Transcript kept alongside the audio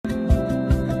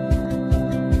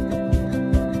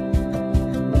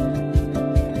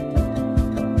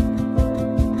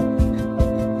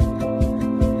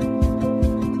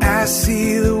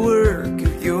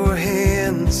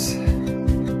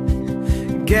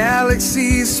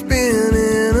galaxies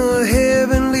spinning a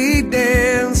heavenly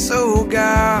dance. Oh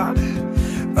God,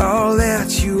 all that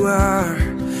you are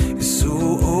is so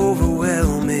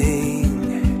overwhelming.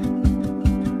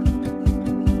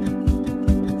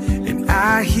 And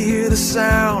I hear the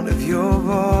sound of your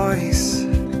voice.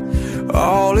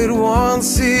 All at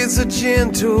once it's a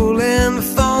gentle and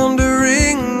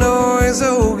thundering noise.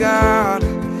 Oh God,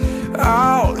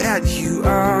 all that you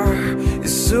are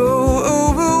is so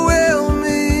overwhelming.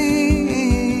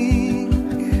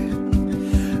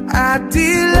 I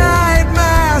delight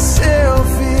myself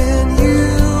in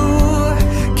you,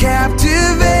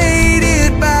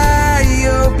 captivated by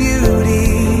your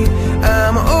beauty.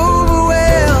 I'm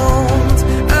overwhelmed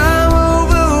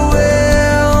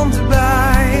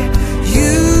by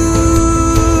you.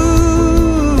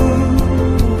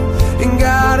 And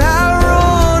God, I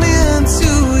run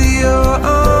into your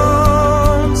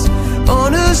arms,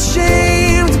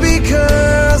 unashamed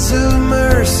because of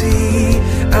mercy.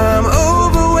 I'm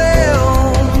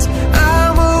overwhelmed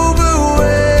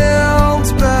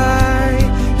by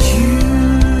you.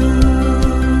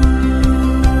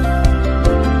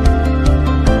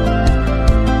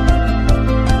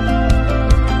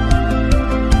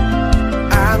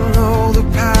 I know the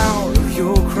power of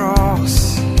your cross,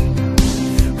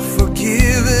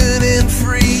 forgiven and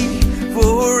free.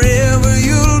 Forever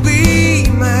you'll be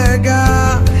my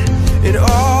God, and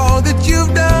all that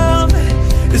you've done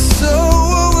is so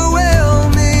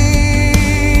overwhelming.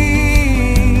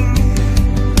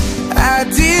 I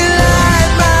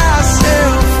delight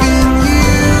myself in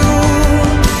you,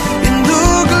 in the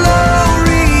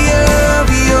glory of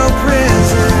your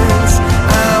presence.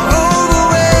 I'm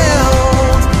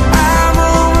overwhelmed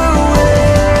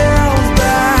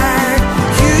by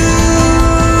you.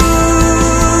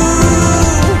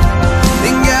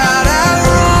 And God, I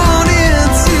run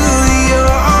into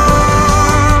your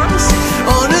arms,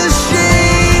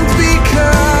 unashamed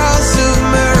because of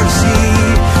mercy.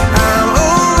 I'm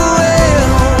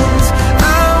overwhelmed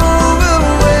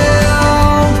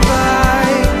by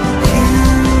you.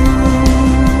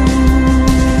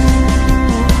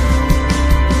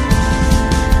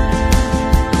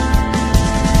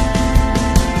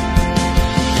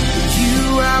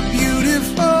 You are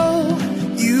beautiful,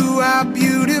 you are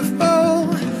beautiful.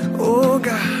 Oh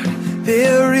God,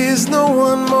 there is no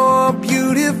one more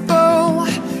beautiful.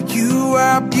 You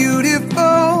are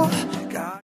beautiful.